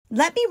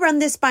Let me run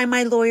this by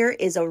my lawyer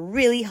is a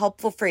really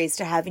helpful phrase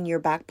to have in your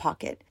back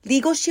pocket.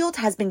 Legal Shield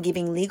has been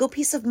giving legal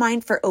peace of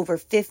mind for over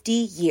 50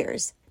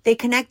 years. They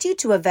connect you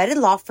to a vetted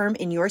law firm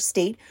in your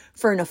state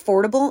for an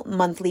affordable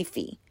monthly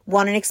fee.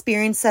 Want an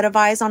experienced set of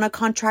eyes on a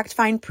contract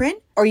fine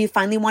print? Or you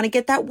finally want to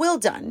get that will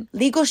done?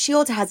 Legal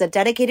Shield has a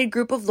dedicated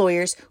group of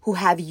lawyers who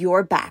have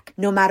your back,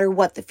 no matter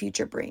what the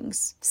future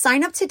brings.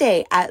 Sign up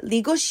today at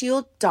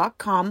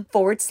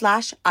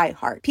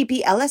LegalShield.com/iHeart.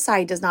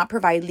 PPLSI does not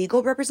provide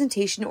legal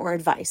representation or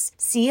advice.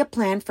 See a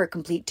plan for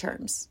complete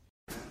terms.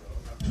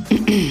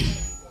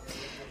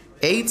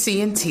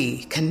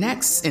 AT&T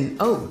connects an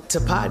ode to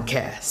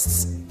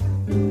podcasts.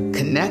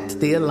 Connect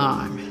the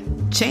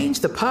alarm. Change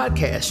the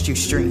podcast you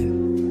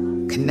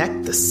stream.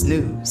 Connect the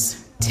snooze.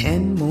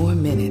 10 more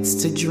minutes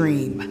to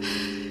dream.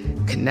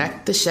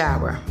 Connect the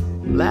shower.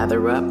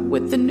 Lather up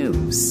with the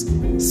news.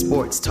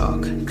 Sports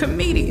talk,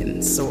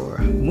 comedians, or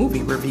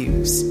movie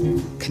reviews.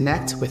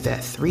 Connect with that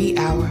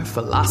 3-hour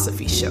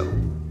philosophy show.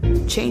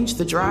 Change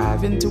the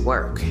drive into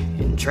work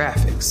in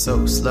traffic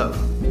so slow.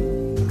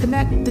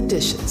 Connect the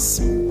dishes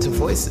to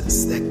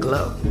voices that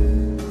glow.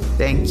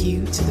 Thank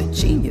you to the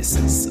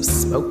geniuses of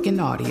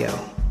spoken audio.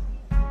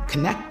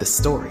 Connect the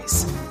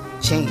stories.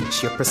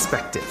 Change your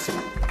perspective.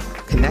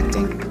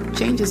 Connecting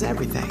changes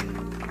everything.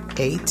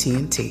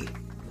 AT&T.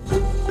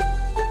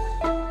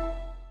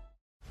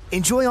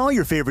 Enjoy all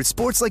your favorite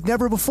sports like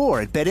never before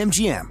at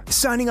BetMGM.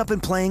 Signing up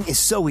and playing is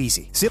so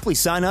easy. Simply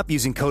sign up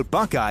using code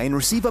Buckeye and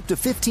receive up to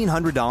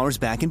 $1,500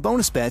 back in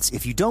bonus bets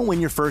if you don't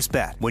win your first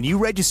bet. When you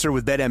register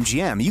with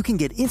BetMGM, you can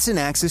get instant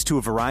access to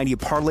a variety of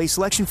parlay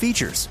selection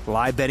features,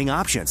 live betting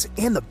options,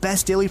 and the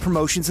best daily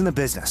promotions in the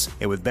business.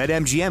 And with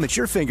BetMGM at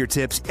your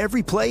fingertips,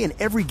 every play and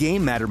every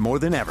game matter more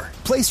than ever.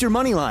 Place your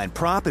moneyline,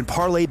 prop, and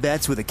parlay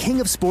bets with the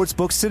king of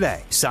sportsbooks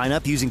today. Sign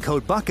up using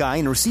code Buckeye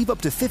and receive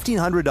up to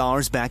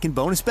 $1,500 back in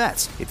bonus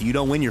bets if you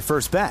don't win your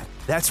first bet.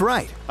 That's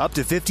right, up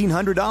to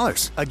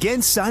 $1,500.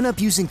 Again, sign up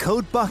using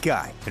code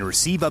Buckeye and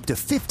receive up to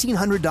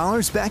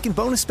 $1,500 back in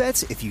bonus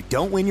bets if you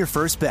don't win your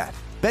first bet.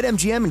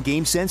 BetMGM and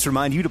GameSense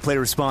remind you to play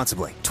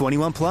responsibly.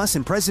 21 plus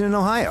and present in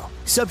Ohio.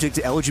 Subject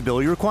to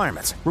eligibility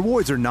requirements.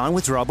 Rewards are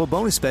non-withdrawable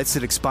bonus bets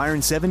that expire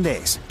in 7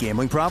 days.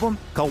 Gambling problem?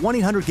 Call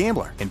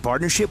 1-800-GAMBLER in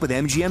partnership with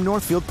MGM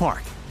Northfield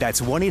Park.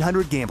 That's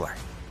 1-800-GAMBLER.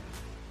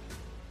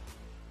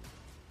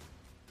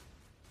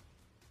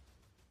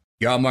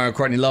 Y'all, Mario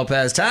Courtney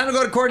Lopez. Time to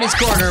go to Courtney's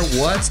Corner.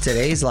 What's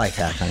today's life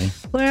hack, honey?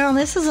 Well,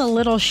 this is a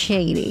little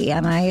shady,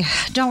 and I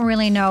don't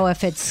really know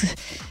if it's,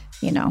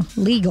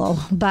 legal,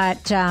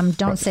 but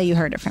don't say you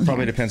heard it from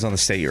Probably him. depends on the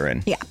state you're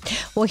in. Yeah.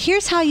 Well,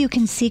 here's how you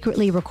can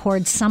secretly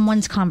record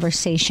someone's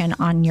conversation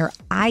on your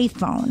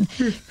iPhone.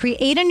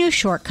 Create a new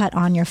shortcut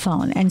on your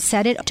phone and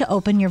set it to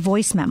open your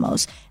voice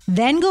memos.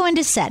 Then go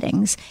into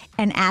settings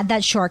and add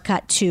that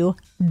shortcut to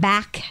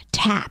back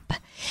tap.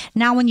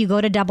 Now, when you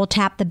go to double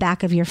tap the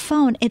back of your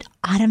phone, it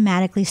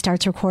automatically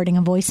starts recording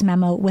a voice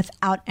memo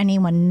without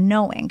anyone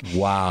knowing.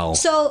 Wow.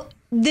 So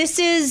this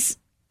is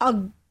a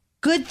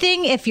good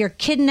thing if you're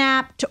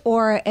kidnapped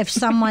or if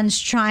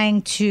someone's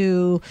trying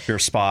to... You're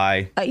a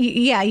spy.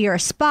 You're a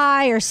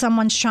spy or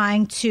someone's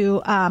trying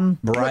to...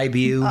 bribe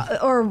you.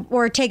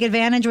 Or take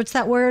advantage. What's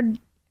that word?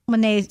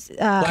 When they...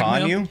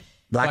 Con you?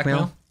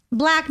 Blackmail?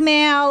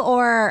 Blackmail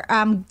or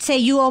say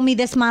you owe me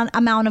this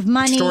amount of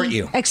money.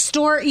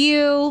 Extort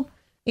you.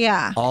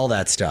 Yeah. All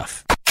that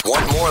stuff.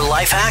 Want more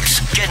life hacks?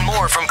 Get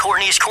more from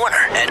Courtney's Corner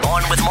at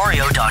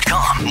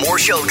OnWithMario.com. More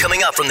show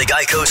coming up from the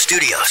Geico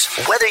Studios.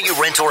 Whether you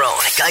rent or own,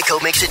 Geico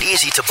makes it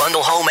easy to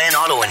bundle home and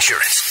auto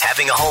insurance.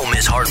 Having a home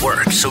is hard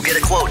work, so get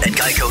a quote at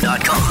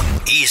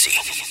Geico.com. Easy.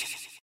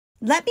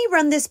 Let me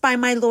run this by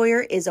my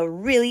lawyer is a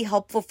really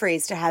helpful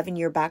phrase to have in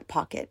your back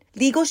pocket.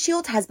 Legal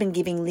Shield has been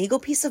giving legal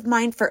peace of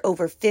mind for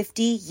over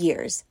 50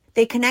 years.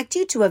 They connect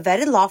you to a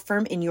vetted law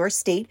firm in your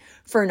state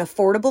for an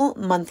affordable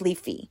monthly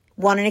fee.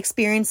 Want an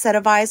experienced set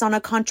of eyes on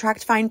a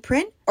contract fine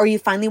print? Or you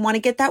finally want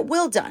to get that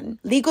will done?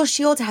 Legal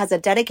Shield has a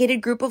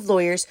dedicated group of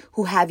lawyers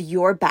who have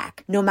your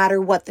back, no matter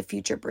what the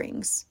future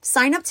brings.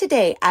 Sign up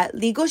today at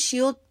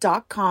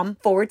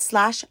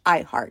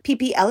LegalShield.com/iHeart.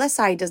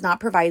 PPLSI does not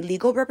provide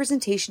legal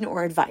representation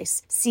or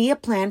advice. See a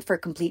plan for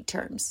complete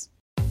terms.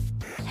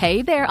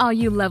 Hey there, all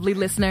you lovely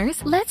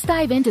listeners. Let's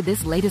dive into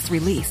this latest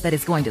release that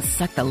is going to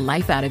suck the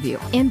life out of you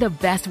in the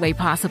best way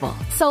possible.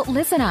 So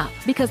listen up,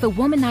 because the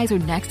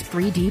Womanizer Next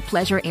 3D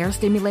Pleasure Air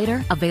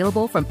Stimulator,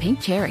 available from Pink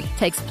Cherry,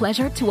 takes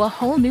pleasure to a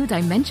whole new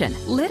dimension,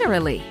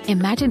 literally.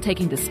 Imagine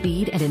taking the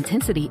speed and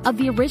intensity of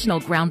the original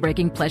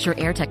groundbreaking Pleasure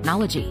Air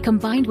technology,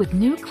 combined with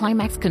new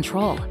climax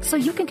control, so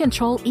you can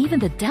control even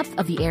the depth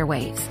of the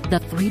airwaves. The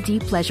 3D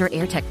Pleasure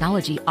Air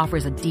technology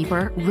offers a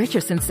deeper,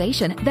 richer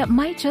sensation that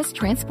might just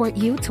transport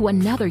you to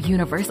another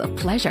universe of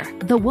pleasure.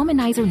 The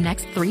Womanizer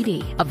Next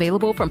 3D,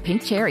 available from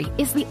Pink Cherry,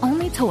 is the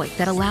only toy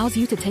that allows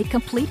you to take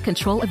complete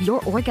control of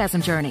your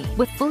orgasm journey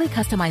with fully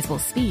customizable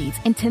speeds,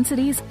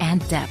 intensities,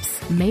 and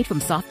depths. Made from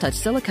soft touch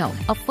silicone,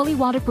 a fully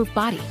waterproof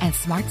body, and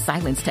smart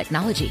silence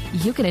technology,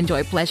 you can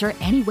enjoy pleasure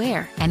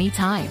anywhere,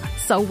 anytime.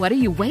 So what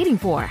are you waiting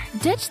for?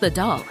 Ditch the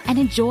doll and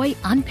enjoy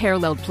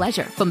unparalleled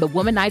pleasure from the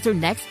Womanizer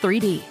Next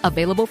 3D,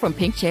 available from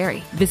Pink Cherry.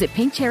 Visit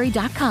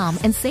pinkcherry.com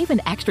and save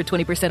an extra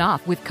 20%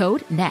 off with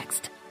code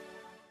NEXT.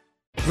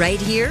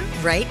 Right here,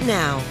 right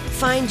now.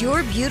 Find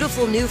your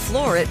beautiful new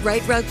floor at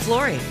Right Rug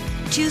Flooring.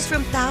 Choose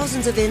from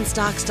thousands of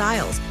in-stock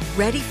styles,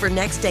 ready for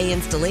next day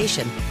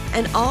installation,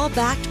 and all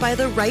backed by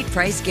the right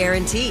price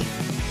guarantee.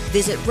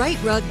 Visit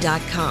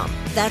rightrug.com.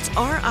 That's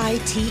RITERUG.com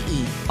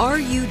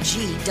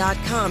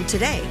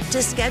today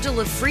to schedule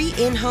a free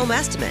in-home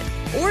estimate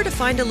or to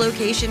find a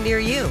location near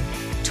you.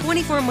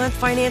 24-month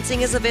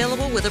financing is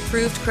available with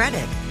approved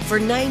credit. For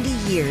 90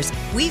 years,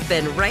 we've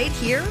been right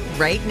here,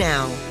 right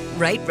now.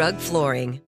 Right Rug Flooring.